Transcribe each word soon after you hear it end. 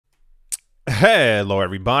Hello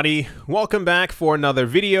everybody, welcome back for another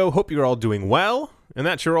video. Hope you're all doing well and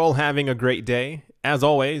that you're all having a great day. As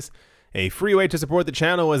always, a free way to support the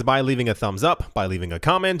channel is by leaving a thumbs up, by leaving a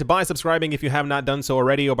comment, by subscribing if you have not done so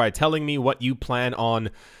already, or by telling me what you plan on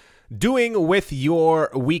doing with your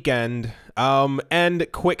weekend.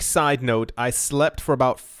 And quick side note, I slept for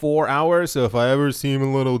about 4 hours, so if I ever seem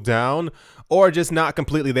a little down or just not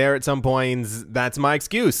completely there at some points, that's my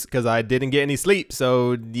excuse, because I didn't get any sleep,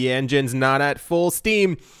 so the engine's not at full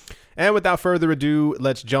steam. And without further ado,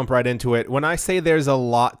 let's jump right into it. When I say there's a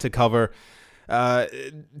lot to cover,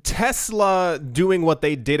 Tesla doing what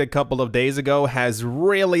they did a couple of days ago has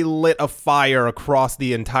really lit a fire across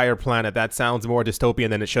the entire planet. That sounds more dystopian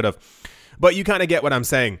than it should have, but you kind of get what I'm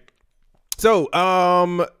saying. So,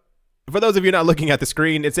 for those of you not looking at the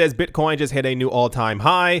screen, it says Bitcoin just hit a new all-time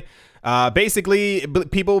high. Basically,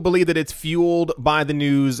 people believe that it's fueled by the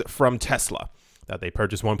news from Tesla, that they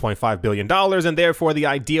purchased $1.5 billion, and therefore the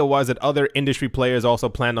idea was that other industry players also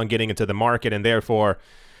planned on getting into the market, and therefore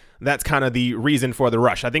that's kind of the reason for the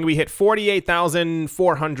rush. I think we hit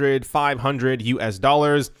 48,400, 500 US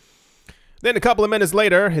dollars. Then a couple of minutes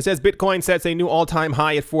later, it says Bitcoin sets a new all-time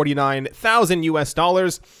high at 49,000 US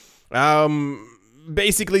dollars.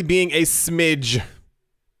 Basically being a smidge,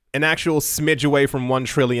 an actual smidge away from $1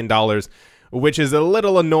 trillion, which is a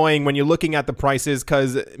little annoying when you're looking at the prices,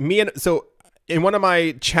 because so in one of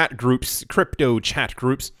my chat groups, crypto chat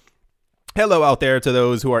groups, hello out there to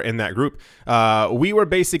those who are in that group, we were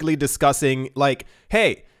basically discussing like,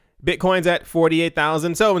 hey, Bitcoin's at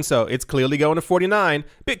 48,000 so-and-so. It's clearly going to 49.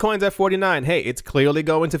 Bitcoin's at 49. Hey, it's clearly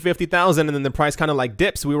going to 50,000. And then the price kind of like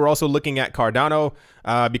dips. We were also looking at Cardano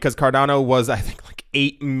because Cardano was, I think, like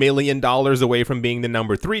 $8 million away from being the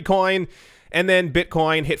number 3 coin. And then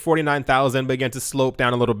Bitcoin hit 49,000, began to slope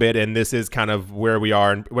down a little bit. And this is kind of where we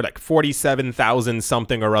are. We're like 47,000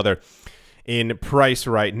 something or other in price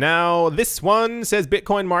right now. This one says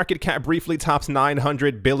Bitcoin market cap briefly tops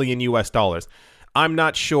 900 billion US dollars. I'm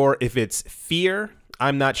not sure if it's fear.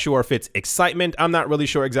 I'm not sure if it's excitement. I'm not really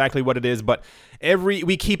sure exactly what it is, but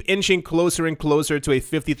we keep inching closer and closer to a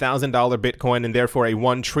 $50,000 Bitcoin and therefore a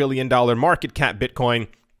 $1 trillion market cap Bitcoin.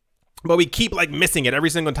 But we keep like missing it every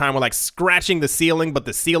single time. We're like scratching the ceiling, but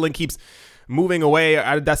the ceiling keeps moving away.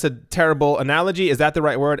 That's a terrible analogy. Is that the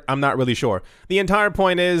right word? I'm not really sure. The entire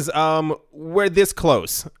point is we're this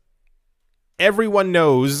close. Everyone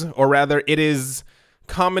knows, or rather it is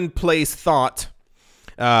commonplace thought,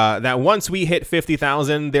 that once we hit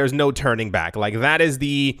 50,000, there's no turning back. Like that is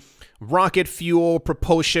the rocket fuel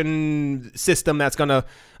propulsion system that's going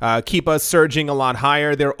to keep us surging a lot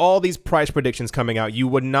higher. There are all these price predictions coming out. You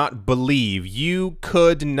would not believe, you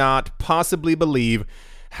could not possibly believe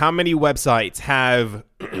how many websites have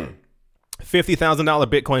 $50,000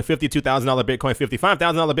 Bitcoin, $52,000 Bitcoin,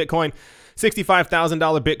 $55,000 Bitcoin,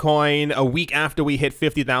 $65,000 Bitcoin a week after we hit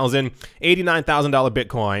 50,000, $89,000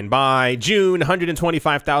 Bitcoin by June,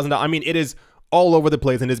 $125,000. I mean, it is all over the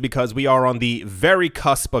place, and it's because we are on the very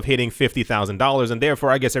cusp of hitting $50,000, and therefore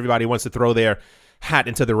I guess everybody wants to throw their hat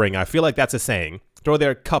into the ring. I feel like that's a saying, throw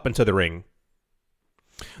their cup into the ring.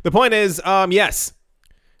 The point is, yes,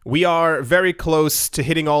 we are very close to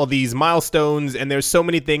hitting all these milestones, and there's so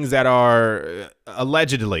many things that are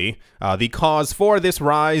allegedly the cause for this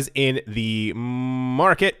rise in the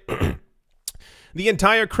market. The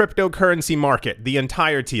entire cryptocurrency market, the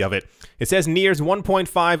entirety of it. It says nears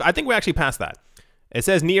 1.5. I think we actually passed that. It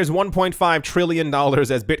says nears $1.5 trillion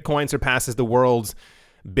as Bitcoin surpasses the world's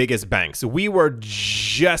biggest banks. So we were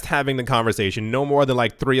just having the conversation no more than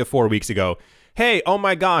like 3 or 4 weeks ago. Hey, oh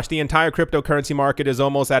my gosh, the entire cryptocurrency market is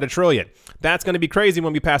almost at $1 trillion. That's going to be crazy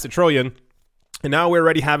when we pass $1 trillion. And now we're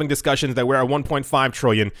already having discussions that we're at 1.5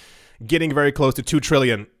 trillion, getting very close to 2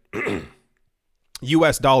 trillion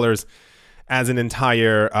US dollars as an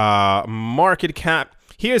entire market cap.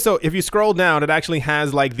 Here, so if you scroll down, it actually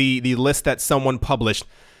has like the list that someone published.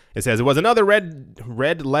 It says it was another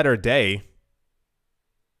red letter day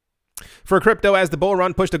for crypto as the bull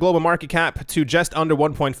run pushed the global market cap to just under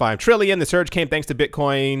 1.5 trillion. The surge came thanks to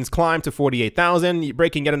Bitcoin's climb to 48,000,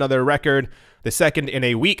 breaking yet another record, the second in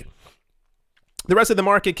a week. The rest of the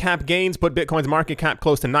market cap gains put Bitcoin's market cap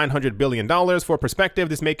close to $900 billion. For perspective,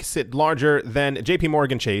 this makes it larger than JP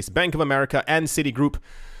Morgan Chase, Bank of America, and Citigroup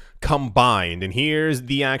combined. And here's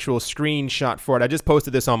the actual screenshot for it. I just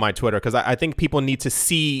posted this on my Twitter because I think people need to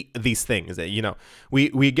see these things. You know,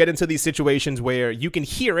 we get into these situations where you can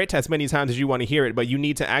hear it as many times as you want to hear it, but you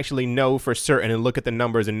need to actually know for certain and look at the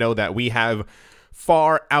numbers and know that we have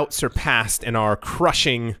far out surpassed and are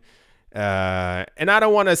crushing And I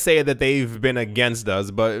don't want to say that they've been against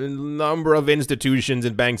us, but a number of institutions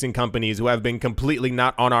and banks and companies who have been completely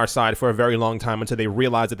not on our side for a very long time until they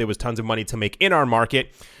realized that there was tons of money to make in our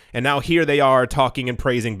market. And now here they are talking and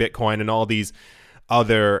praising Bitcoin and all these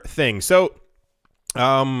other things. So,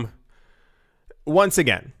 once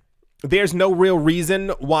again, there's no real reason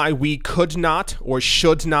why we could not or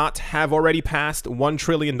should not have already passed $1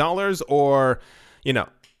 trillion or, you know,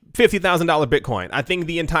 $50,000 Bitcoin. I think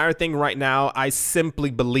the entire thing right now, I simply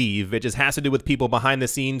believe it just has to do with people behind the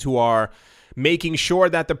scenes who are making sure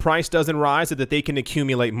that the price doesn't rise so that they can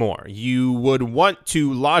accumulate more. You would want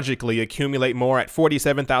to logically accumulate more at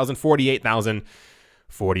 47,000, 48,000,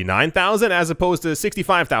 49,000 as opposed to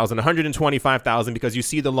 65,000, 125,000 because you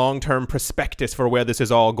see the long-term prospectus for where this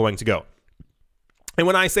is all going to go. And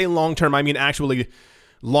when I say long-term, I mean actually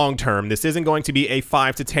long-term. This isn't going to be a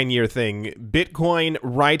 5 to 10 year thing. Bitcoin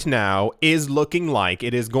right now is looking like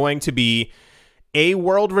it is going to be a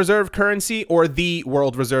world reserve currency or the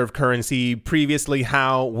world reserve currency. Previously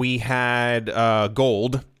how we had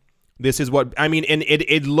gold. This is what I mean, and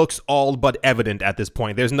it looks all but evident at this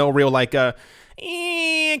point. There's no real like kind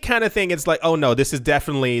of thing. It's like, oh no, this is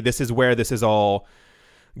where this is all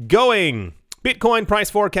going. Bitcoin price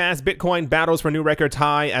forecast. Bitcoin battles for new record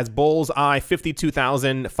high as bulls eye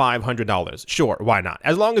 $52,500. Sure, why not?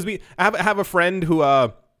 As long as I have a friend who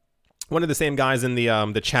one of the same guys in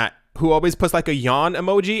the chat who always puts like a yawn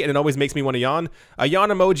emoji, and it always makes me want to yawn. A yawn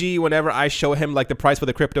emoji whenever I show him like the price for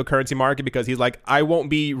the cryptocurrency market, because he's like, I won't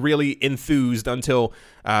be really enthused until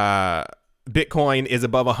Bitcoin is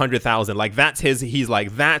above 100,000. Like he's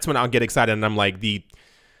like, that's when I'll get excited. And I'm like, the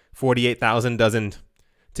 48,000 doesn't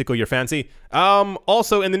tickle your fancy.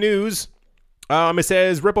 Also in the news, it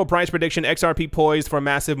says Ripple price prediction, XRP poised for a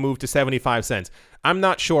massive move to 75 cents. I'm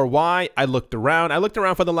not sure why. I looked around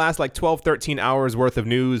for the last like 12, 13 hours worth of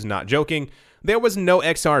news, not joking. There was no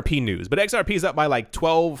XRP news, but XRP is up by like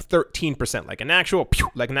 12, 13%, like an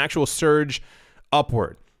actual surge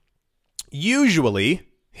upward. Usually,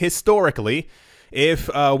 historically,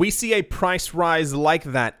 if we see a price rise like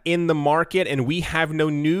that in the market and we have no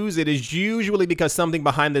news, it is usually because something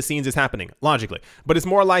behind the scenes is happening, logically. But it's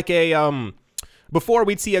more like a, before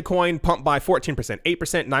we'd see a coin pump by 14%, 8%,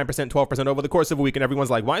 9%, 12% over the course of a week, and everyone's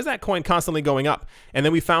like, why is that coin constantly going up? And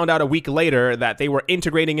then we found out a week later that they were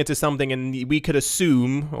integrating into something, and we could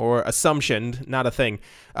assume, or assumptioned, not a thing,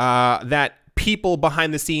 that people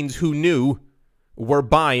behind the scenes who knew were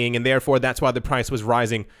buying, and therefore that's why the price was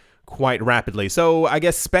rising quite rapidly. So I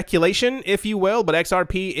guess speculation, if you will, but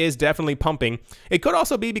XRP is definitely pumping. It could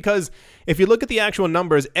also be because if you look at the actual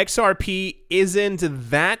numbers, XRP isn't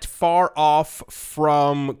that far off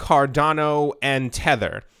from Cardano and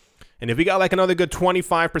Tether. And if we got like another good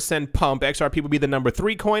 25% pump, XRP would be the number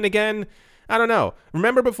 3 coin again. I don't know.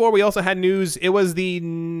 Remember before we also had news, it was the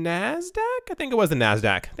NASDAQ? I think it was the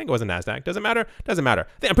NASDAQ. Doesn't matter? Doesn't matter.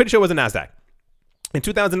 I'm pretty sure it was the NASDAQ. In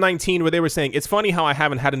 2019, where they were saying, it's funny how I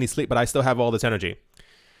haven't had any sleep, but I still have all this energy.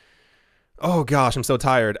 Oh gosh, I'm so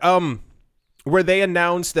tired. Where they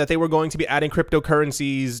announced that they were going to be adding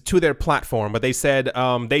cryptocurrencies to their platform, but they said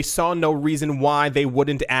they saw no reason why they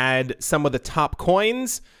wouldn't add some of the top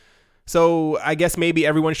coins. So I guess maybe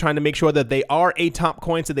everyone's trying to make sure that they are a top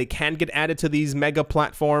coin so they can get added to these mega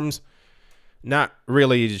platforms. Not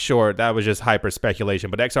really sure. That was just hyper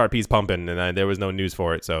speculation, but XRP's pumping, and there was no news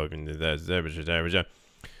for it. So,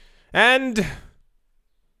 and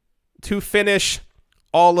to finish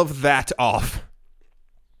all of that off,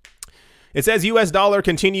 it says US dollar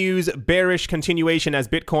continues bearish continuation as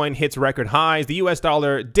Bitcoin hits record highs. The US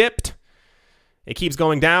dollar dipped. It keeps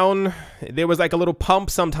going down. There was like a little pump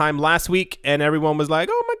sometime last week, and everyone was like,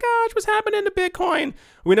 oh my gosh, what's happening to Bitcoin?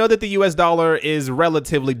 We know that the US dollar is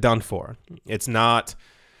relatively done for. It's not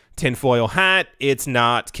tinfoil hat. It's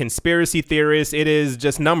not conspiracy theorists. It is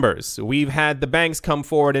just numbers. We've had the banks come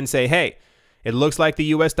forward and say, hey, it looks like the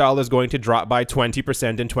US dollar is going to drop by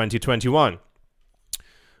 20% in 2021.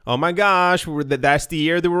 Oh my gosh, that's the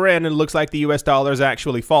year that we're in, and it looks like the US dollar is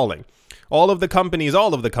actually falling. All of the companies who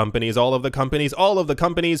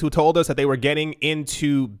told us that they were getting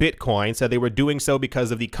into Bitcoin said they were doing so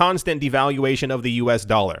because of the constant devaluation of the US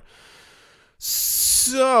dollar.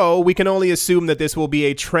 So we can only assume that this will be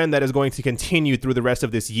a trend that is going to continue through the rest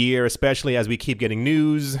of this year, especially as we keep getting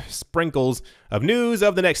news, sprinkles of news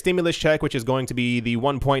of the next stimulus check, which is going to be the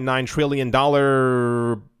 $1.9 trillion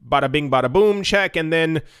bada bing, bada boom check. And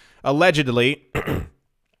then allegedly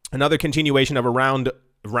another continuation of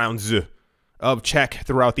rounds of check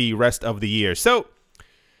throughout the rest of the year. So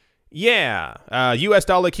yeah, US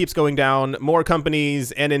dollar keeps going down. More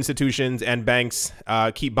companies and institutions and banks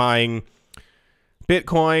keep buying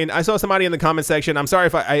Bitcoin. I saw somebody in the comment section. I'm sorry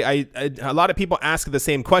if a lot of people ask the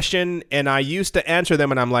same question, and I used to answer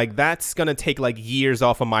them, and I'm like, that's going to take like years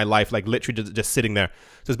off of my life, like literally just sitting there.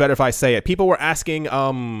 So it's better if I say it. People were asking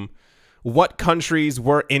what countries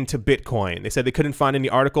were into Bitcoin. They said they couldn't find any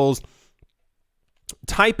articles.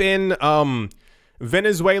 Type in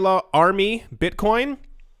Venezuela army Bitcoin.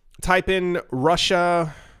 Type in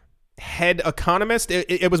Russia head economist.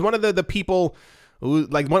 It was one of the people who,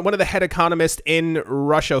 like one of the head economists in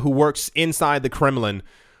Russia who works inside the Kremlin,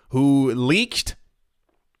 who leaked,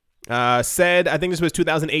 said, I think this was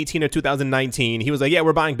 2018 or 2019. He was like, yeah,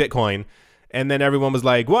 we're buying Bitcoin. And then everyone was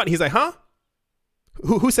like, what? He's like, huh?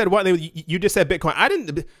 Who said what? You just said Bitcoin. I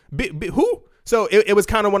didn't. Who? So it was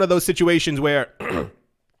kind of one of those situations where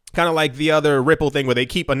kind of like the other Ripple thing where they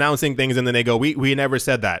keep announcing things and then they go, we never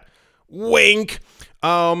said that. Wink.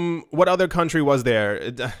 What other country was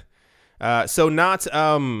there? So not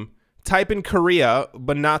type in Korea,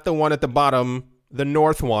 but not the one at the bottom, the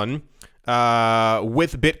north one,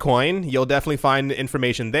 with Bitcoin. You'll definitely find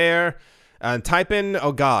information there. Type in,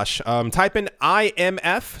 oh gosh, type in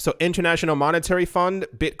IMF, so International Monetary Fund,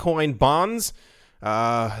 Bitcoin bonds.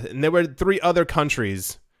 And there were 3 other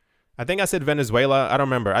countries. I think I said Venezuela. I don't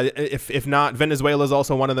remember. If not, Venezuela is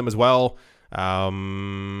also one of them as well.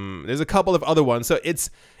 There's a couple of other ones. So it's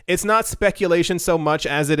not speculation so much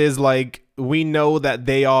as it is like we know that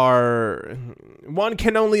they are. One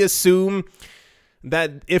can only assume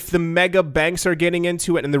that if the mega banks are getting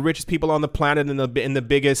into it and the richest people on the planet and the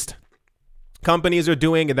biggest companies are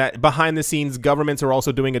doing it, that behind the scenes governments are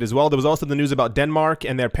also doing it as well. There was also the news about Denmark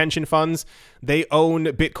and their pension funds. They own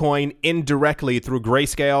Bitcoin indirectly through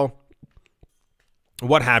Grayscale,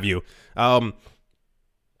 what have you.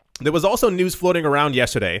 There was also news floating around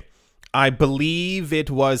yesterday. I believe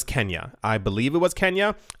it was Kenya. I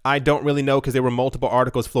don't really know because there were multiple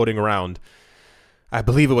articles floating around. I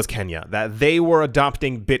believe it was Kenya, that they were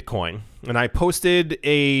adopting Bitcoin. And I posted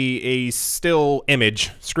a still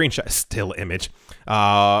image,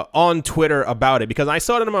 on Twitter about it because I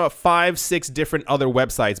saw it on about 5-6 different other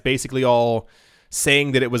websites, basically all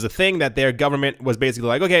saying that it was a thing, that their government was basically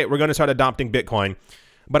like, okay, we're going to start adopting Bitcoin.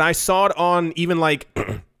 But I saw it on even like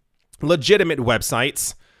legitimate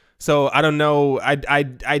websites. So I don't know. I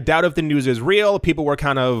doubt if the news is real. People were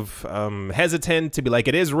kind of hesitant to be like,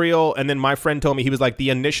 it is real. And then my friend told me, he was like,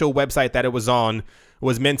 the initial website that it was on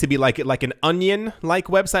was meant to be like an Onion-like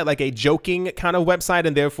website, like a joking kind of website.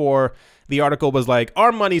 And therefore, the article was like,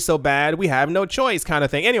 our money's so bad, we have no choice kind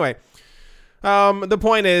of thing. Anyway, the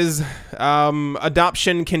point is,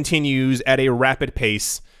 adoption continues at a rapid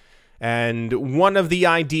pace. And one of the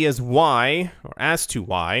ideas why, or as to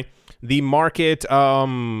why, the market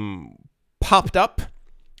popped up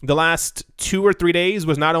the last 2 or 3 days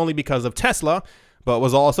was not only because of Tesla, but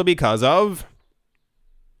was also because of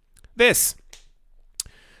this.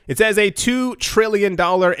 It says a $2 trillion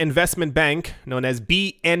investment bank known as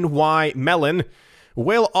BNY Mellon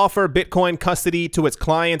will offer Bitcoin custody to its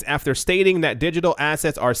clients after stating that digital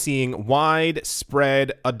assets are seeing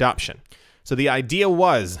widespread adoption. So the idea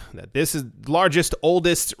was that this is the largest,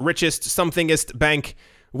 oldest, richest, somethingest bank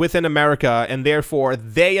within America, and therefore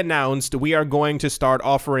they announced we are going to start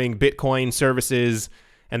offering Bitcoin services,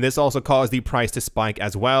 and this also caused the price to spike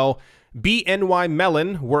as well. BNY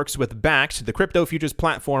Mellon works with Bakkt, the crypto futures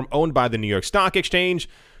platform owned by the New York Stock Exchange,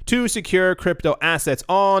 to secure crypto assets.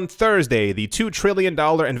 On Thursday, the $2 trillion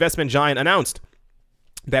investment giant announced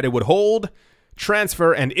that it would hold,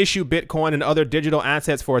 transfer, and issue Bitcoin and other digital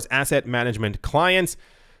assets for its asset management clients.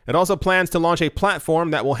 It also plans to launch a platform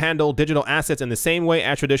that will handle digital assets in the same way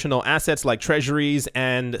as traditional assets like treasuries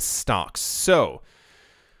and stocks. So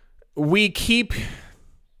we keep...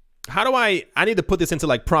 How do I need to put this into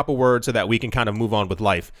like proper words so that we can kind of move on with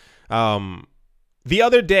life. The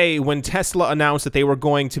other day when Tesla announced that they were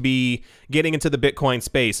going to be getting into the Bitcoin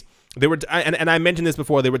space, there were, and I mentioned this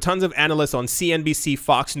before, there were tons of analysts on CNBC,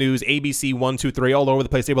 Fox News, ABC, 1, 2, 3, all over the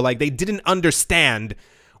place. They were like, they didn't understand.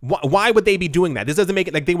 Why would they be doing that? This doesn't make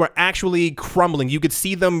it like they were actually crumbling. You could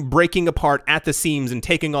see them breaking apart at the seams and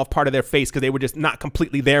taking off part of their face because they were just not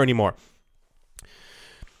completely there anymore.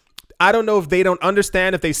 I don't know if they don't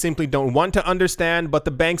understand, if they simply don't want to understand, but the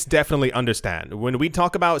banks definitely understand. When we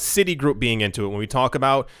talk about Citigroup being into it, when we talk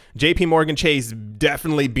about JP Morgan Chase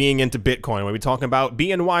definitely being into Bitcoin, when we talk about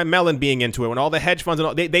BNY Mellon being into it, when all the hedge funds and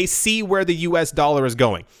all, they see where the US dollar is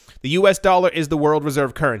going. The US dollar is the world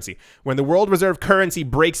reserve currency. When the world reserve currency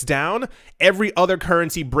breaks down, every other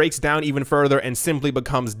currency breaks down even further and simply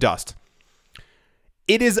becomes dust.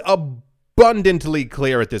 It is abundantly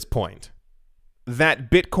clear at this point that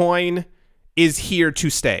Bitcoin is here to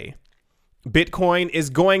stay. Bitcoin is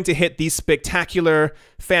going to hit these spectacular,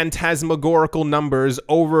 phantasmagorical numbers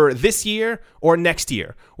over this year or next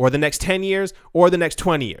year or the next 10 years or the next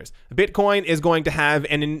 20 years. Bitcoin is going to have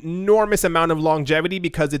an enormous amount of longevity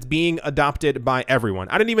because it's being adopted by everyone.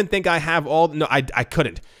 I didn't even think I have all. No, I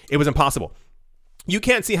couldn't. It was impossible. You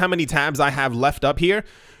can't see how many tabs I have left up here.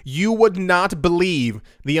 You would not believe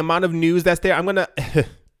the amount of news that's there. I'm going to,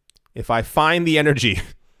 if I find the energy,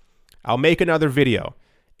 I'll make another video.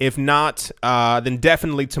 If not, then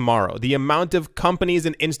definitely tomorrow. The amount of companies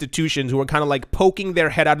and institutions who are kind of like poking their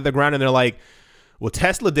head out of the ground and they're like, well,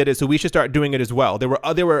 Tesla did it, so we should start doing it as well. There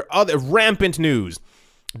were other rampant news.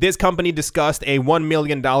 This company discussed a $1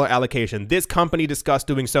 million allocation. This company discussed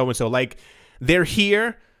doing so-and-so. Like, they're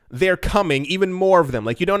here. They're coming. Even more of them.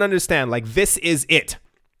 Like, you don't understand. Like, this is it.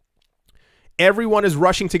 Everyone is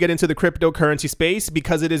rushing to get into the cryptocurrency space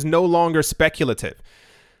because it is no longer speculative.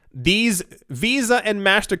 These Visa and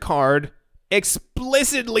MasterCard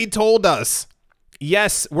explicitly told us,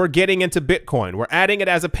 yes, we're getting into Bitcoin. We're adding it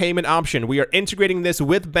as a payment option. We are integrating this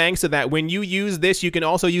with banks so that when you use this, you can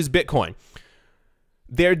also use Bitcoin.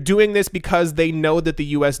 They're doing this because they know that the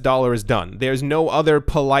US dollar is done. There's no other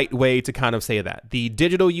polite way to kind of say that. The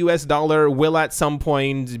digital US dollar will at some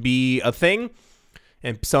point be a thing,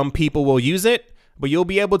 and some people will use it, but you'll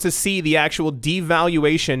be able to see the actual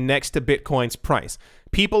devaluation next to Bitcoin's price.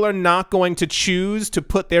 People are not going to choose to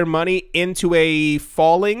put their money into a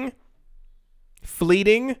falling,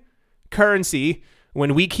 fleeting currency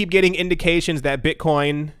when we keep getting indications that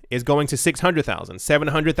Bitcoin is going to 600,000,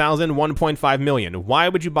 700,000, 1.5 million. Why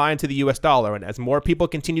would you buy into the US dollar? And as more people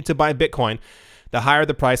continue to buy Bitcoin, the higher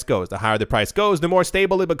the price goes. The higher the price goes, the more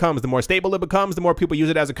stable it becomes. The more stable it becomes, the more people use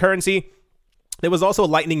it as a currency. There was also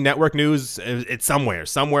Lightning Network news. It's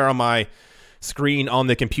somewhere on my screen on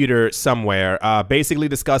the computer somewhere, basically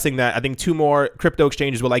discussing that I think 2 more crypto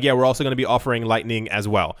exchanges were like, yeah, we're also going to be offering Lightning as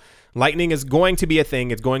well. Lightning is going to be a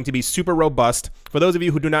thing. It's going to be super robust. For those of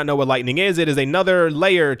you who do not know what Lightning is, it is another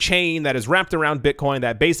layer chain that is wrapped around Bitcoin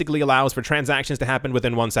that basically allows for transactions to happen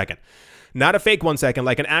within 1 second. Not a fake 1 second,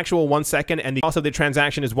 like an actual 1 second, and the cost of the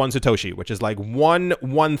transaction is 1 Satoshi, which is like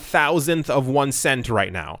 1/1000th of 1 cent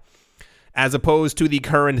right now, as opposed to the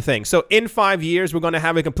current thing. So in 5 years, we're going to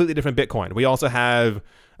have a completely different Bitcoin. We also have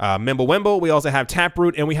Mimblewimble, we also have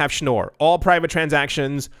Taproot, and we have Schnorr, all private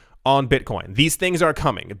transactions on Bitcoin. These things are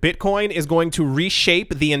coming. Bitcoin is going to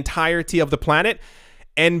reshape the entirety of the planet,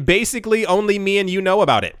 and basically only me and you know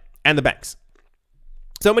about it, and the banks.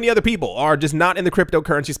 So many other people are just not in the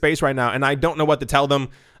cryptocurrency space right now, and I don't know what to tell them.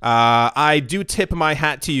 I do tip my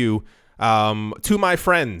hat to you, to my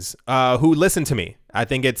friends who listen to me. I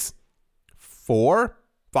think it's 4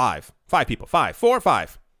 or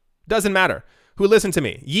 5, doesn't matter, who listened to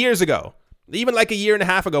me years ago, even like a year and a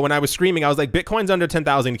half ago when I was screaming. I was like, Bitcoin's under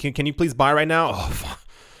 10,000. Can you please buy right now? Oh,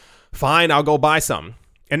 fine, I'll go buy some.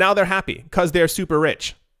 And now they're happy because they're super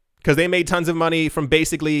rich, because they made tons of money from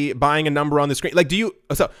basically buying a number on the screen. Like,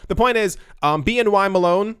 so the point is, BNY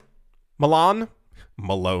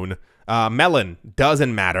Mellon,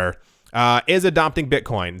 doesn't matter, is adopting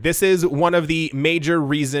Bitcoin. This is one of the major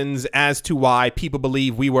reasons as to why people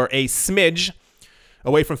believe we were a smidge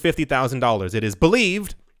away from $50,000. It is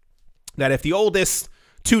believed that if the oldest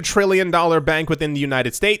 $2 trillion bank within the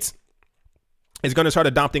United States is going to start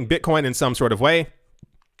adopting Bitcoin in some sort of way,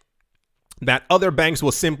 that other banks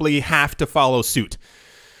will simply have to follow suit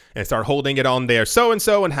and start holding it on their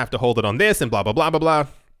so-and-so and have to hold it on this and blah, blah, blah, blah, blah.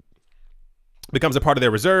 Becomes a part of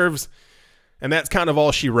their reserves. And that's kind of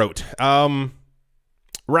all she wrote.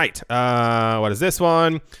 Right. What is this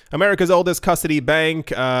one? America's oldest custody bank,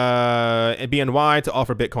 BNY, to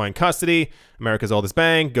offer Bitcoin custody. America's oldest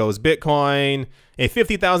bank goes Bitcoin. A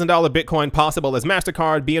 $50,000 Bitcoin possible as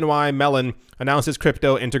MasterCard. BNY Mellon announces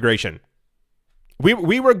crypto integration.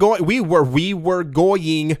 We were going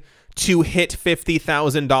to hit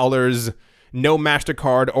 $50,000, no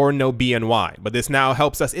MasterCard or no BNY, but this now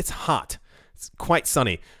helps us. It's hot. It's quite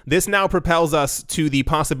sunny. This now propels us to the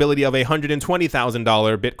possibility of a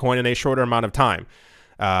 $120,000 Bitcoin in a shorter amount of time,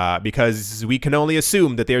 because we can only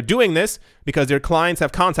assume that they're doing this because their clients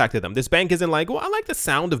have contacted them. This bank isn't like, well, I like the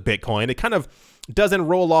sound of Bitcoin. It kind of doesn't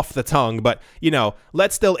roll off the tongue, but, you know,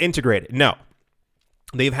 let's still integrate it. No.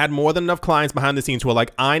 They've had more than enough clients behind the scenes who are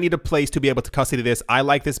like, I need a place to be able to custody this. I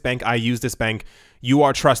like this bank. I use this bank. You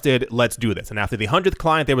are trusted. Let's do this. And after the 100th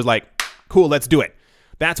client, they was like, cool, let's do it.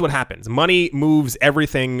 That's what happens. Money moves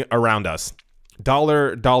everything around us.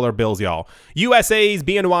 Dollar bills, y'all. USA's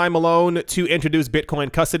BNY Mellon to introduce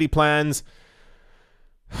Bitcoin custody plans.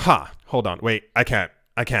 Hold on. Wait, I can't.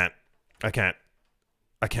 I don't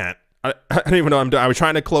even know what I'm doing. I was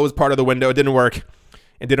trying to close part of the window. It didn't work.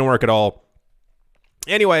 It didn't work at all.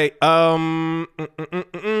 Anyway, oh,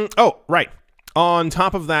 right. On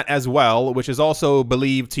top of that as well, which is also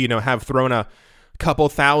believed to, have thrown a couple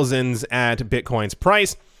thousands at Bitcoin's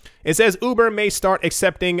price, it says Uber may start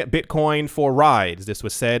accepting Bitcoin for rides. This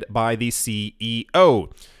was said by the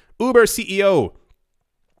CEO. Uber CEO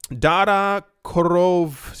Dara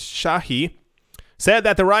Khosrowshahi said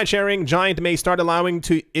that the ride-sharing giant may start allowing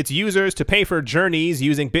its users to pay for journeys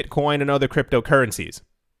using Bitcoin and other cryptocurrencies.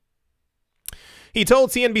 He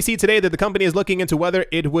told CNBC today that the company is looking into whether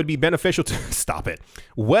it would be beneficial to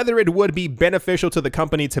whether it would be beneficial to the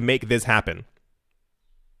company to make this happen.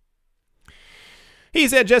 He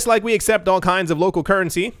said, just like we accept all kinds of local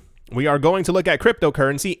currency, we are going to look at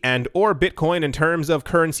cryptocurrency and or Bitcoin in terms of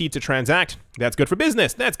currency to transact. That's good for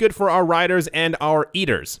business. That's good for our riders and our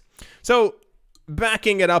eaters. So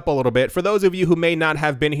backing it up a little bit, for those of you who may not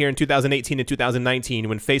have been here in 2018 and 2019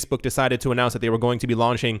 when Facebook decided to announce that they were going to be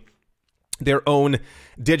launching their own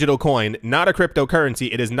digital coin, not a cryptocurrency.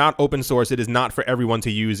 It is not open source. It is not for everyone to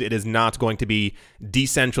use. It is not going to be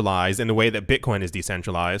decentralized in the way that Bitcoin is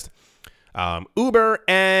decentralized. Uber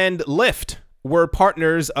and Lyft were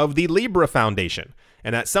partners of the Libra Foundation.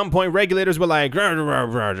 And at some point, regulators were like, and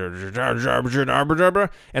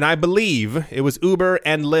I believe it was Uber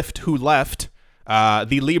and Lyft who left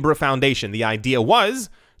the Libra Foundation. The idea was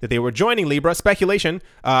that they were joining Libra, speculation,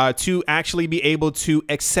 to actually be able to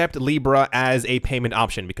accept Libra as a payment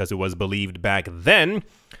option, because it was believed back then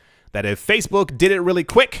that if Facebook did it really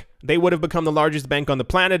quick, they would have become the largest bank on the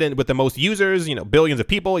planet and with the most users, billions of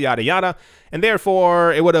people, yada, yada. And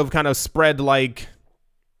therefore, it would have kind of spread like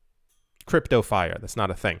crypto fire. That's not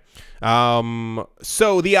a thing.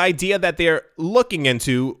 So the idea that they're looking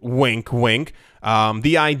into, wink, wink,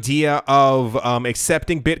 the idea of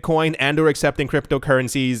accepting Bitcoin and or accepting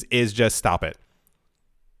cryptocurrencies is just stop it.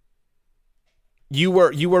 You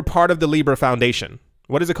were part of the Libra Foundation.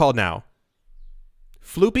 What is it called now?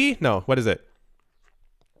 Floopy? No, what is it?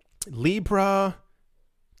 Libra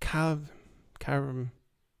Caribbean?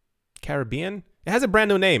 It has a brand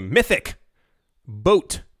new name. Mythic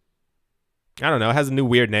Boat. I don't know. It has a new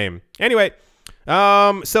weird name. Anyway,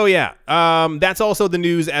 so yeah, that's also the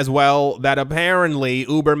news as well, that apparently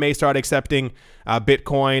Uber may start accepting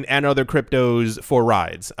Bitcoin and other cryptos for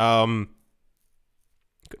rides. Gonna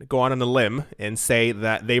go on a limb and say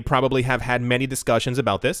that they probably have had many discussions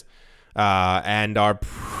about this and are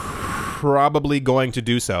probably going to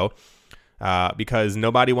do so because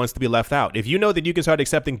nobody wants to be left out. If you know that you can start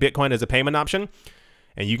accepting Bitcoin as a payment option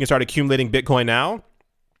and you can start accumulating Bitcoin now,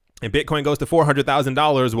 and Bitcoin goes to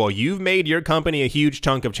 $400,000, well, you've made your company a huge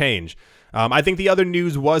chunk of change. I think the other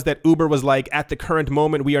news was that Uber was like, at the current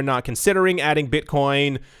moment, we are not considering adding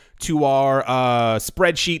Bitcoin to our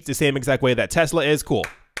spreadsheets the same exact way that Tesla is. Cool.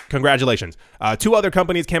 Congratulations. Two other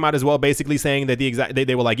companies came out as well, basically saying that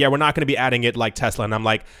they were like, yeah, we're not going to be adding it like Tesla. And I'm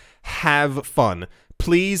like, have fun.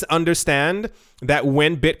 Please understand that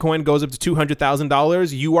when Bitcoin goes up to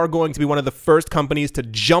 $200,000, you are going to be one of the first companies to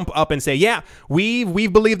jump up and say, yeah,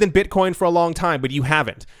 we've believed in Bitcoin for a long time, but you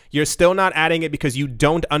haven't. You're still not adding it because you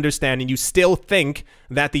don't understand and you still think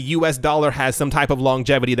that the US dollar has some type of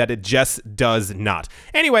longevity that it just does not.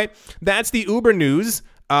 Anyway, that's the Uber news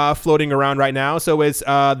floating around right now. So it's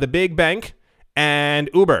the big bank and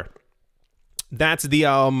Uber. That's the,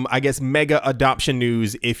 I guess, mega adoption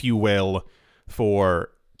news, if you will,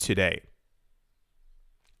 for today.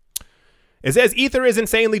 It says Ether is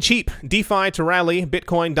insanely cheap. DeFi to rally,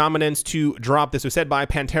 Bitcoin dominance to drop. This was said by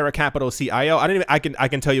Pantera Capital CIO. I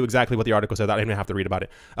can tell you exactly what the article says. I don't even have to read about it.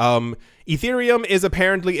 Ethereum is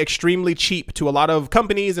apparently extremely cheap to a lot of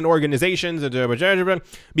companies and organizations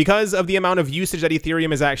because of the amount of usage that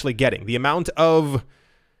Ethereum is actually getting. The amount of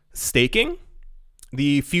staking,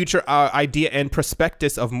 the future idea and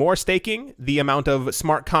prospectus of more staking, the amount of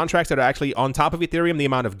smart contracts that are actually on top of Ethereum, the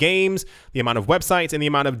amount of games, the amount of websites, and the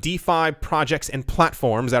amount of DeFi projects and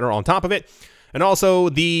platforms that are on top of it, and also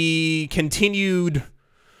the continued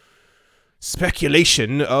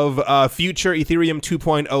speculation of future Ethereum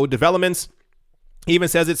 2.0 developments. He even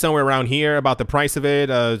says it somewhere around here about the price of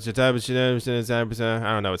it. I don't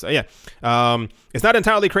know. It's not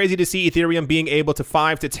entirely crazy to see Ethereum being able to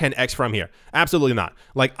 5 to 10x from here. Absolutely not.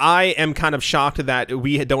 Like, I am kind of shocked that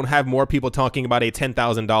we don't have more people talking about a $10,000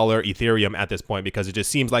 Ethereum at this point, because it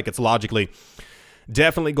just seems like it's logically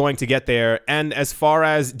definitely going to get there. And as far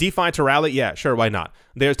as DeFi to rally, yeah, sure, why not?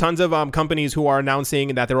 There's tons of companies who are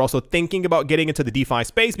announcing that they're also thinking about getting into the DeFi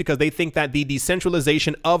space because they think that the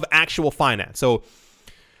decentralization of actual finance, so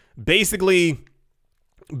basically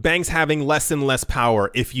banks having less and less power,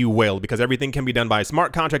 if you will, because everything can be done by a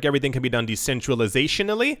smart contract, everything can be done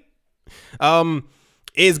decentralizationally.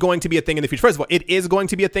 is going to be a thing in the future. First of all, it is going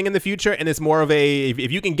to be a thing in the future, and it's more of a,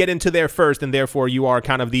 if you can get into there first, and therefore you are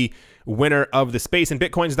kind of the winner of the space. And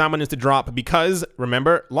Bitcoin's dominance to drop because,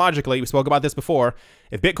 remember, logically, we spoke about this before,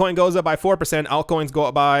 if Bitcoin goes up by 4%, altcoins go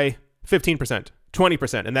up by 15%,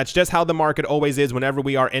 20%, and that's just how the market always is whenever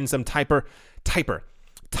we are in some type of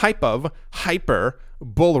hyper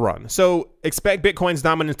bull run. So expect Bitcoin's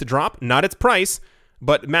dominance to drop, not its price,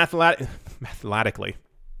 but mathematically,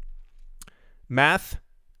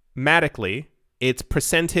 its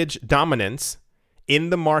percentage dominance in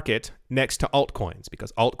the market next to altcoins,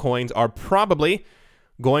 because altcoins are probably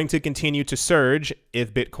going to continue to surge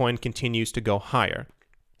if Bitcoin continues to go higher.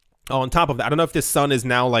 On top of that, I don't know if this sun is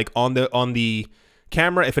now like on the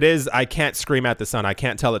camera. If it is, I can't scream at the sun. I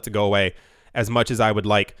can't tell it to go away as much as I would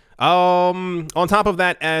like. On top of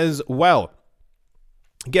that as well,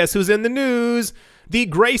 guess who's in the news? The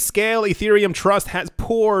Grayscale Ethereum Trust has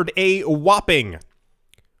poured a whopping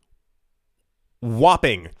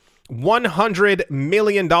 $100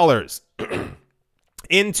 million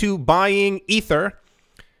into buying Ether.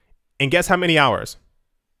 And guess how many hours?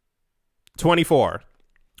 24.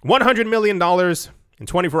 $100 million in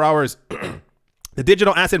 24 hours. The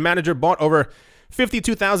digital asset manager bought over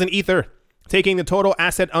 52,000 Ether, taking the total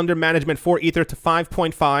asset under management for Ether to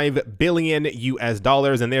 5.5 billion US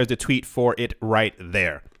dollars. And there's the tweet for it right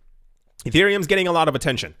there. Ethereum's getting a lot of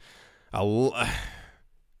attention.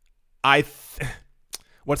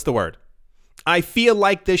 What's the word? I feel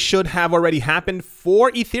like this should have already happened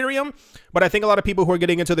for Ethereum, but I think a lot of people who are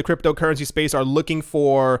getting into the cryptocurrency space are looking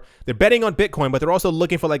for, they're betting on Bitcoin, but they're also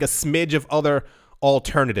looking for like a smidge of other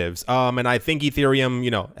alternatives. And I think Ethereum,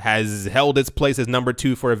 you know, has held its place as number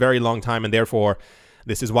 2 for a very long time, and therefore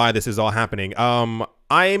this is why this is all happening.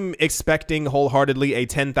 I'm expecting wholeheartedly a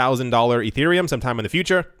 $10,000 Ethereum sometime in the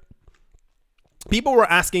future. People were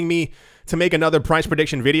asking me to make another price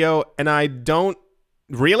prediction video, and I don't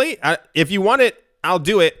really. If you want it, I'll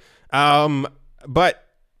do it. But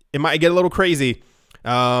it might get a little crazy.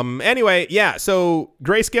 Anyway, yeah, so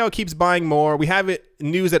Grayscale keeps buying more. We have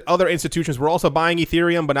news that other institutions were also buying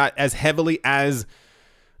Ethereum, but not as heavily as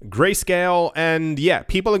Grayscale. And yeah,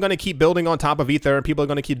 people are going to keep building on top of Ether. People are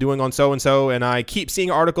going to keep doing on so-and-so. And I keep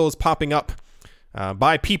seeing articles popping up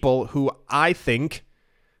by people who I think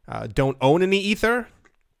don't own any Ether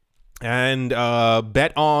and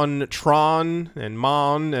bet on Tron and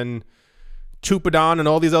Mon and Chupadon and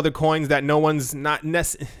all these other coins that no one's not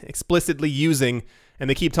explicitly using, and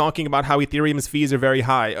they keep talking about how Ethereum's fees are very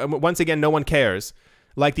high. Once again, no one cares.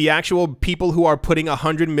 Like the actual people who are putting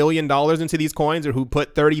 $100 million into these coins, or who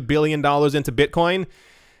put $30 billion into Bitcoin,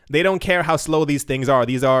 they don't care how slow these things are.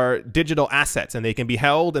 These are digital assets, and they can be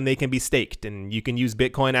held and they can be staked, and you can use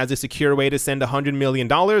Bitcoin as a secure way to send $100 million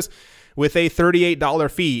with a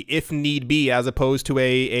 $38 fee if need be, as opposed to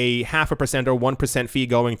a 0.5% or 1% fee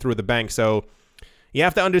going through the bank. So you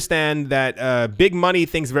have to understand that big money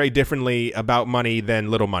thinks very differently about money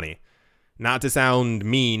than little money. Not to sound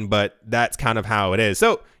mean, but that's kind of how it is.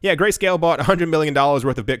 So yeah, Grayscale bought $100 million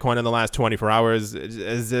worth of Bitcoin in the last 24 hours.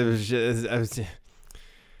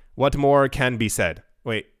 What more can be said?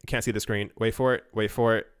 Wait, can't see the screen. Wait for it. Wait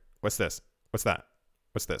for it. What's this? What's that?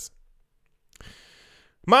 What's this?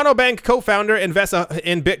 Monobank co-founder invests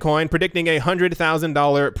in Bitcoin, predicting a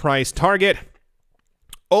 $100,000 price target.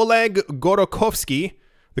 Oleg Gorokovsky,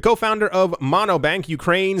 the co-founder of Monobank,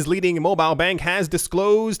 Ukraine's leading mobile bank, has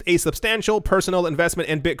disclosed a substantial personal investment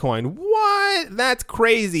in Bitcoin. What? That's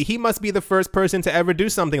crazy. He must be the first person to ever do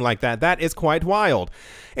something like that. That is quite wild.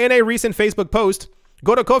 In a recent Facebook post,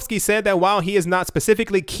 Gorokovsky said that while he is not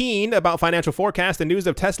specifically keen about financial forecasts, the news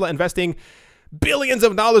of Tesla investing billions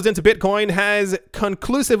of dollars into Bitcoin has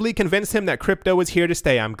conclusively convinced him that crypto is here to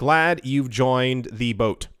stay. I'm glad you've joined the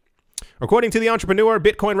boat. According to the entrepreneur,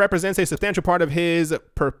 Bitcoin represents a substantial part of his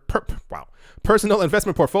personal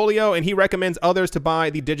investment portfolio, and he recommends others to buy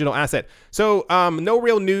the digital asset. So no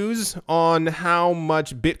real news on how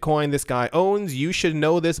much Bitcoin this guy owns. You should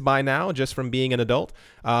know this by now just from being an adult.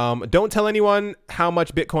 Don't tell anyone how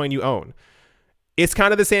much Bitcoin you own. It's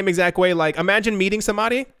kind of the same exact way. Like, imagine meeting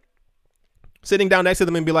somebody, sitting down next to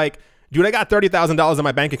them and be like, dude, I got $30,000 in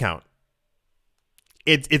my bank account.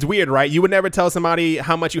 It's weird, right? You would never tell somebody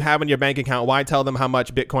how much you have in your bank account. Why tell them how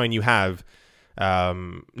much Bitcoin you have?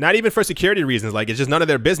 Not even for security reasons. Like, it's just none of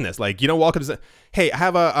their business. Like, you don't walk up and say, hey, I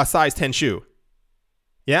have a size 10 shoe.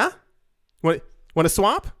 Yeah? Want to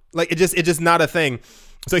swap? Like, it's just not a thing.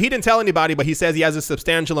 So he didn't tell anybody, but he says he has a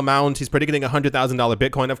substantial amount. He's predicting $100,000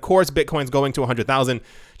 Bitcoin. Of course, Bitcoin's going to 100,000,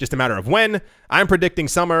 just a matter of when. I'm predicting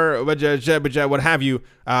summer, what have you.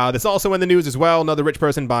 That's also in the news as well. Another rich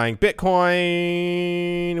person buying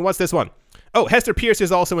Bitcoin. What's this one? Oh, Hester Pierce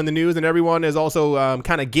is also in the news, and everyone is also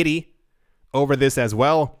kind of giddy over this as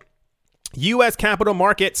well. U.S. capital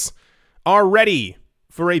markets are ready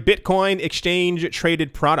for a Bitcoin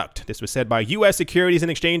exchange-traded product. This was said by U.S. Securities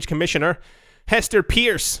and Exchange Commissioner Hester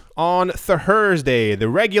Pierce on Thursday. The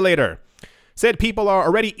regulator said people are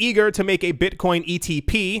already eager to make a Bitcoin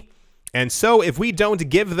ETP, and so if we don't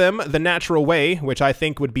give them the natural way, which I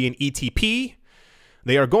think would be an ETP,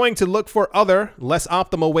 they are going to look for other, less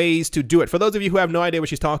optimal ways to do it. For those of you who have no idea what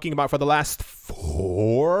she's talking about, for the last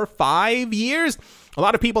 4 or 5 years, a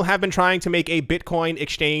lot of people have been trying to make a Bitcoin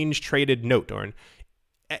exchange-traded note, or an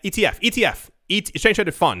ETF,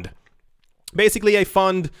 exchange-traded fund. Basically a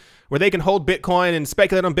fund where they can hold Bitcoin and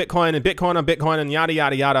speculate on Bitcoin and Bitcoin on Bitcoin and yada,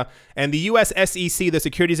 yada, yada. And the US SEC, the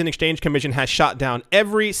Securities and Exchange Commission, has shot down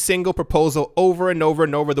every single proposal over and over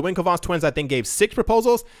and over. The Winklevoss twins, I think, gave 6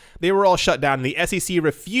 proposals. They were all shut down. And the SEC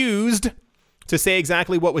refused to say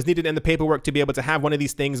exactly what was needed in the paperwork to be able to have one of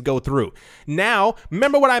these things go through. Now,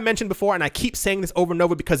 remember what I mentioned before, and I keep saying this over and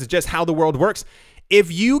over because it's just how the world works. If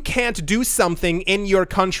you can't do something in your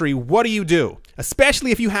country, what do?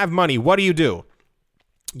 Especially if you have money, what do?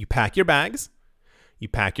 You pack your bags, you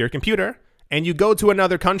pack your computer, and you go to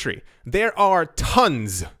another country. There are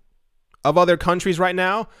tons of other countries right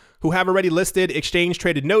now who have already listed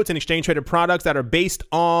exchange-traded notes and exchange-traded products that are based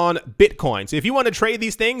on Bitcoin. So if you want to trade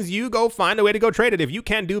these things, you go find a way to go trade it. If you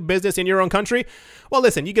can't do business in your own country, well,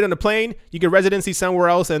 listen, you get on a plane, you get residency somewhere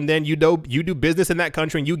else, and then you do business in that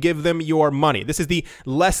country and you give them your money. This is the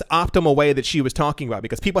less optimal way that she was talking about,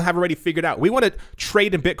 because people have already figured out, we want to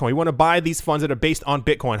trade in Bitcoin. We want to buy these funds that are based on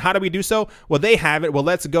Bitcoin. How do we do so? Well, they have it. Well,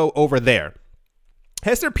 let's go over there.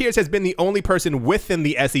 Hester Pierce has been the only person within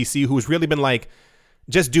the SEC who's really been like,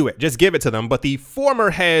 just do it. Just give it to them. But the former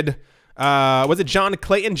head, was it John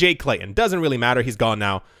Clayton? Jay Clayton. Doesn't really matter. He's gone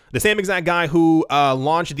now. The same exact guy who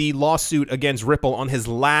launched the lawsuit against Ripple on his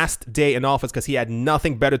last day in office because he had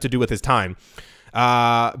nothing better to do with his time.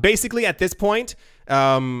 Basically, at this point,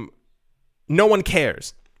 no one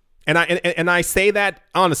cares. And I say that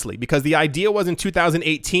honestly because the idea was in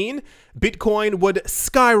 2018, Bitcoin would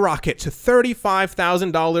skyrocket to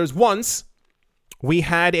 $35,000 once we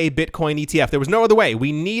had a Bitcoin ETF. There was no other way.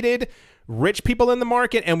 We needed rich people in the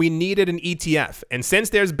market and we needed an ETF. And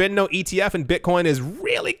since there's been no ETF and Bitcoin is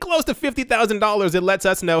really close to $50,000, it lets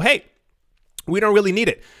us know, hey, we don't really need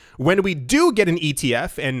it. When we do get an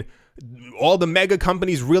ETF and all the mega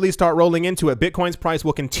companies really start rolling into it, Bitcoin's price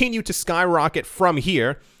will continue to skyrocket from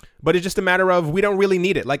here. But it's just a matter of we don't really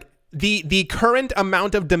need it. Like the current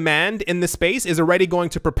amount of demand in the space is already going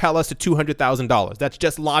to propel us to $200,000. That's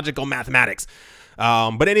just logical mathematics.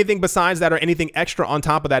 But anything besides that or anything extra on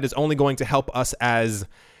top of that is only going to help us as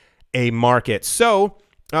a market. So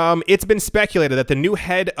it's been speculated that the new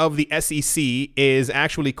head of the SEC is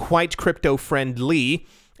actually quite crypto friendly,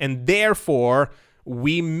 and therefore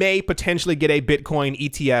we may potentially get a Bitcoin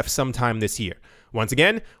ETF sometime this year. Once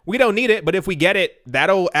again, we don't need it, but if we get it,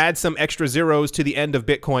 that'll add some extra zeros to the end of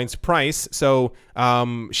Bitcoin's price. So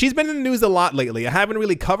she's been in the news a lot lately. I haven't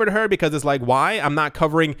really covered her because it's like, why? I'm not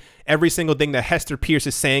covering every single thing that Hester Pierce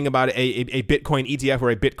is saying about a Bitcoin ETF or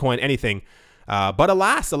a Bitcoin anything. But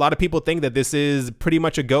alas, a lot of people think that this is pretty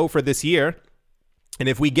much a go for this year. And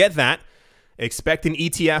if we get that, expect an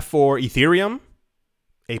ETF for Ethereum,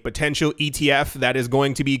 a potential ETF that is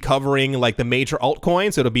going to be covering like the major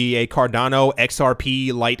altcoins. So it'll be a Cardano,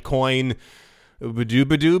 XRP, Litecoin,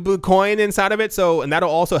 Badoo coin inside of it. So, and that'll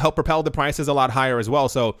also help propel the prices a lot higher as well.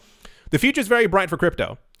 So the future is very bright for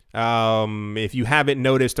crypto. If you haven't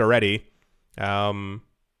noticed already, very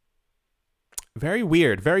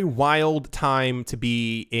weird, very wild time to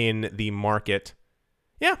be in the market.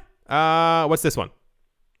 Yeah. What's this one?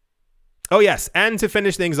 Oh yes. And to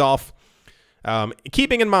finish things off,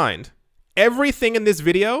 keeping in mind, everything in this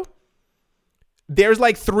video, there's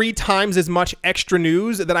like 3 times as much extra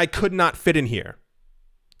news that I could not fit in here.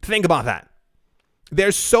 Think about that.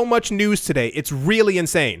 There's so much news today. It's really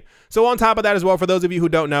insane. So on top of that as well, for those of you who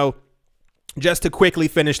don't know, just to quickly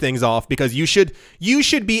finish things off, because you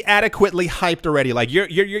should be adequately hyped already. Like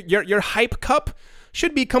your hype cup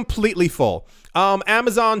should be completely full.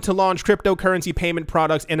 Amazon to launch cryptocurrency payment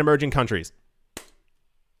products in emerging countries.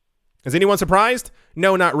 Is anyone surprised?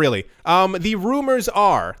 No, not really. The rumors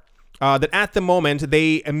are that at the moment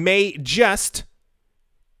they may just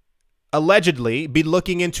allegedly be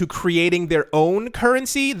looking into creating their own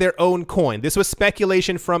currency, their own coin. This was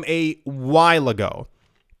speculation from a while ago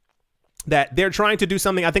that they're trying to do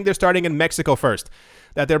something. I think they're starting in Mexico first,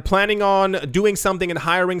 that they're planning on doing something and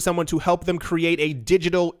hiring someone to help them create a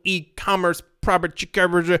digital e-commerce property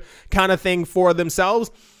kind of thing for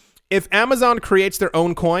themselves. If Amazon creates their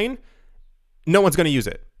own coin, no one's going to use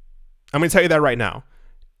it. I'm going to tell you that right now.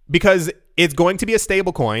 Because it's going to be a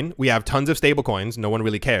stable coin. We have tons of stable coins. No one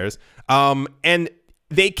really cares. And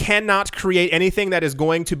they cannot create anything that is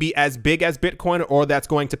going to be as big as Bitcoin or that's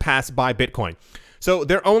going to pass by Bitcoin. So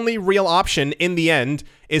their only real option in the end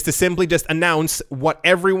is to simply just announce what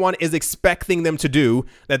everyone is expecting them to do,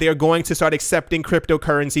 that they are going to start accepting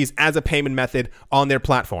cryptocurrencies as a payment method on their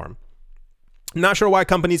platform. Not sure why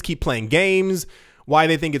companies keep playing games, why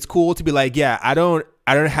they think it's cool to be like, yeah, I don't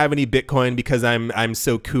have any Bitcoin because I'm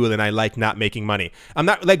so cool and I like not making money. I'm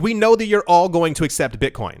not like, we know that you're all going to accept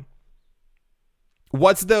Bitcoin.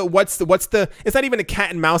 What's the it's not even a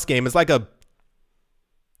cat and mouse game. It's like a,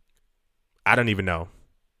 I don't even know,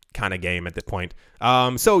 kind of game at this point.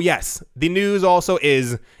 So yes, the news also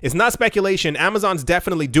is, it's not speculation. Amazon's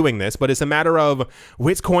definitely doing this, but it's a matter of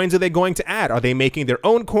which coins are they going to add? Are they making their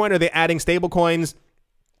own coin? Are they adding stable coins?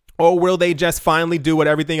 Or will they just finally do what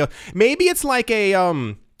everything else? Maybe it's like a,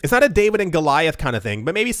 it's not a David and Goliath kind of thing,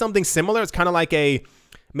 but maybe something similar. It's kind of like a,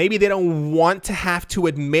 maybe they don't want to have to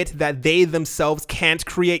admit that they themselves can't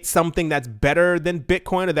create something that's better than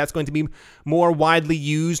Bitcoin or that's going to be more widely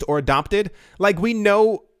used or adopted. Like, we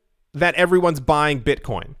know that everyone's buying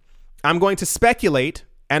Bitcoin. I'm going to speculate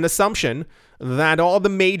an assumption that all the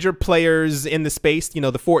major players in the space, you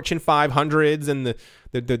know, the Fortune 500s and the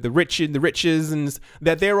riches, and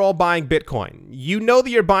that they're all buying Bitcoin. You know that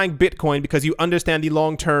you're buying Bitcoin because you understand the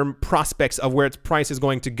long-term prospects of where its price is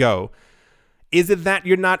going to go. Is it that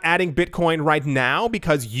you're not adding Bitcoin right now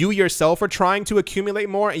because you yourself are trying to accumulate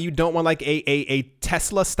more and you don't want like a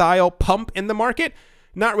Tesla-style pump in the market?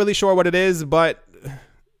 Not really sure what it is, but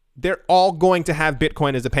they're all going to have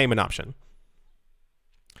Bitcoin as a payment option.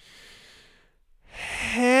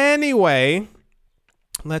 Anyway,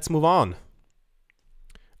 let's move on.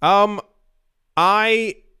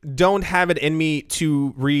 I don't have it in me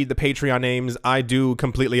to read the Patreon names. I do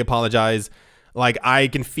completely apologize. Like, I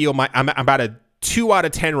can feel I'm about a 2 out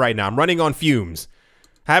of 10 right now. I'm running on fumes.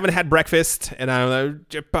 I haven't had breakfast, and I'm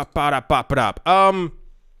the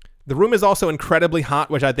room is also incredibly hot,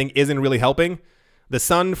 which I think isn't really helping. The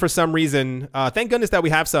sun, for some reason, thank goodness that we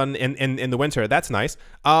have sun in the winter. That's nice.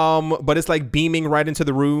 But it's like beaming right into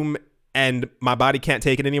the room, and my body can't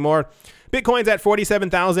take it anymore. Bitcoin's at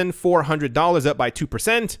 $47,400, up by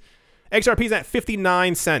 2%. XRP's at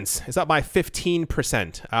 59 cents. It's up by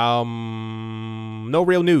 15%. No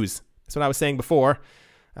real news. That's what I was saying before.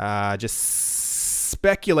 Just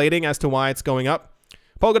speculating as to why it's going up.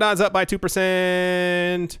 Polkadot's up by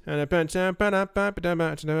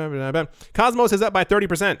 2%. Cosmos is up by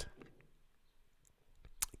 30%.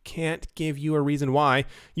 Can't give you a reason why.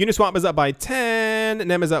 Uniswap is up by 10.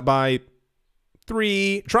 NEM is up by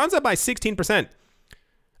 3. Tron's up by 16%.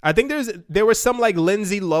 I think there was some like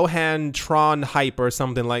Lindsay Lohan Tron hype or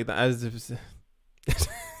something like that.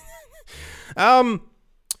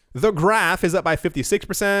 The Graph is up by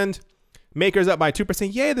 56%. Maker's up by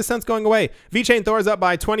 2%. Yay, the sun's going away. VeChain Thor is up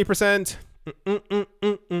by 20%.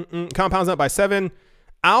 Compound's up by 7%.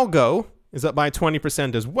 Algo is up by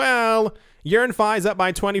 20% as well. YearnFi is up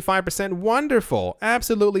by 25%. Wonderful.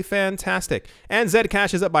 Absolutely fantastic. And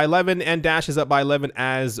Zcash is up by 11%, and Dash is up by 11%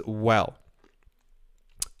 as well.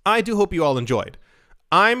 I do hope you all enjoyed.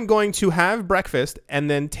 I'm going to have breakfast and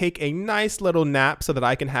then take a nice little nap so that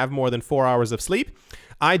I can have more than 4 hours of sleep.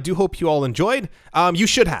 I do hope you all enjoyed. You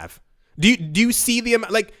should have. Do you see the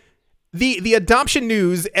like the adoption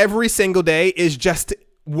news every single day is just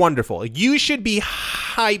wonderful. You should be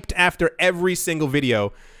hyped after every single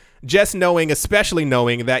video, just knowing, especially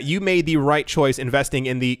knowing that you made the right choice investing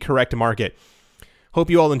in the correct market.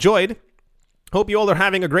 Hope you all enjoyed. Hope you all are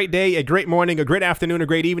having a great day, a great morning, a great afternoon, a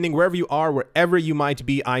great evening, wherever you are, wherever you might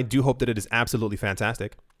be. I do hope that it is absolutely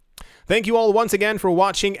fantastic. Thank you all once again for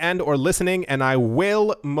watching and or listening, and I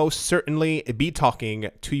will most certainly be talking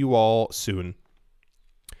to you all soon.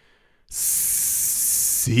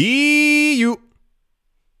 See you.